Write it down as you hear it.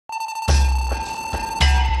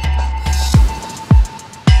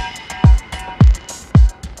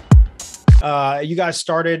You guys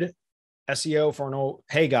started SEO for an old,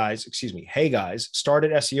 hey guys,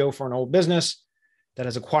 started SEO for an old business that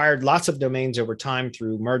has acquired lots of domains over time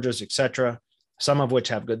through mergers, etc., some of which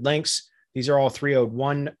have good links. These are all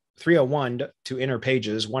 301 to inner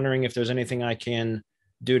pages. Wondering if there's anything I can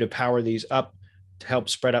do to power these up to help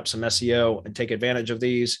spread up some SEO and take advantage of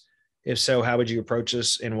these. If so, how would you approach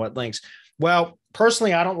this and what links? Well,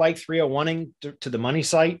 personally, I don't like 301ing to the money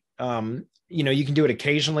site. You can do it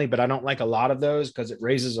occasionally, but I don't like a lot of those because it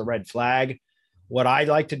raises a red flag. What I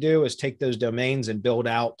like to do is take those domains and build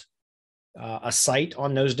out a site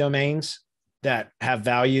on those domains that have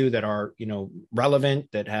value, that are,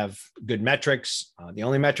 relevant, that have good metrics. The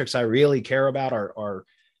only metrics I really care about are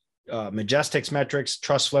Majestic's metrics,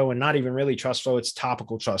 trust flow, and not even really trust flow. It's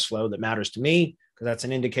topical trust flow that matters to me because that's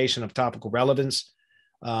an indication of topical relevance.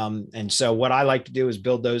 And so what I like to do is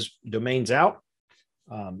build those domains out.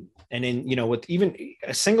 And then, with even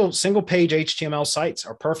a single page HTML sites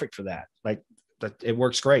are perfect for that. Like that, it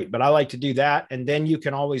works great, but I like to do that. And then you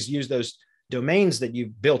can always use those domains that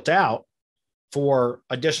you've built out for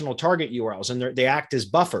additional target URLs, and they act as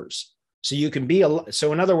buffers. So you can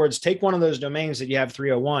so in other words, take one of those domains that you have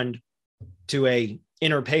 301 to a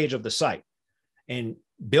inner page of the site and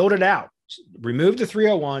build it out. Remove the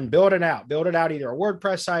 301, build it out either a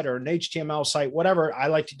WordPress site or an HTML site, whatever. I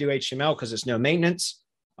like to do HTML because it's no maintenance.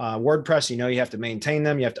 WordPress, you have to maintain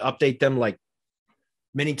them. You have to update them like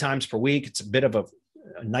many times per week. It's a bit of a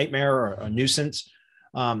nightmare or a nuisance.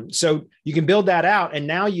 So you can build that out, and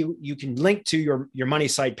now you can link to your money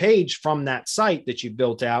site page from that site that you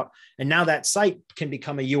built out. And now that site can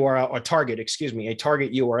become a URL, a target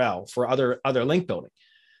URL for other link building.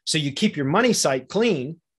 So you keep your money site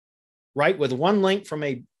clean, right? With one link from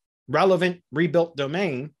a relevant rebuilt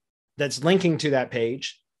domain that's linking to that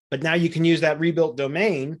page. But now you can use that rebuilt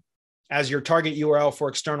domain as your target URL for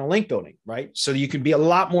external link building, right? So you can be a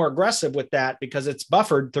lot more aggressive with that because it's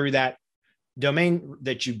buffered through that domain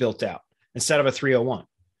that you built out instead of a 301.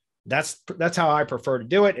 That's how I prefer to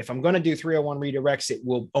do it. If I'm going to do 301 redirects, it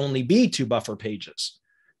will only be to buffer pages.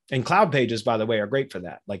 And cloud pages, by the way, are great for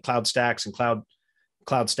that. Like Cloud Stacks and Cloud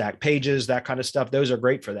Stack pages, that kind of stuff. Those are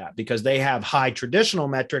great for that because they have high traditional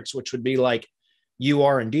metrics, which would be like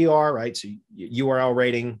UR and DR, right? So URL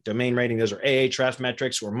rating, domain rating, those are Ahref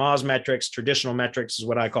metrics or Moz metrics. Traditional metrics is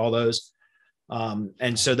what I call those.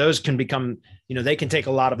 And so those can become, they can take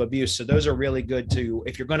a lot of abuse. So those are really good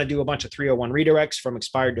if you're going to do a bunch of 301 redirects from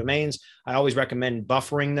expired domains, I always recommend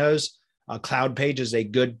buffering those. Cloud Page is a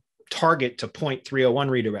good target to point 301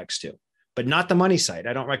 redirects to, but not the money site.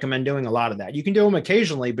 I don't recommend doing a lot of that. You can do them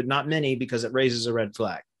occasionally, but not many because it raises a red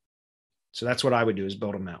flag. So that's what I would do, is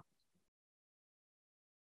build them out.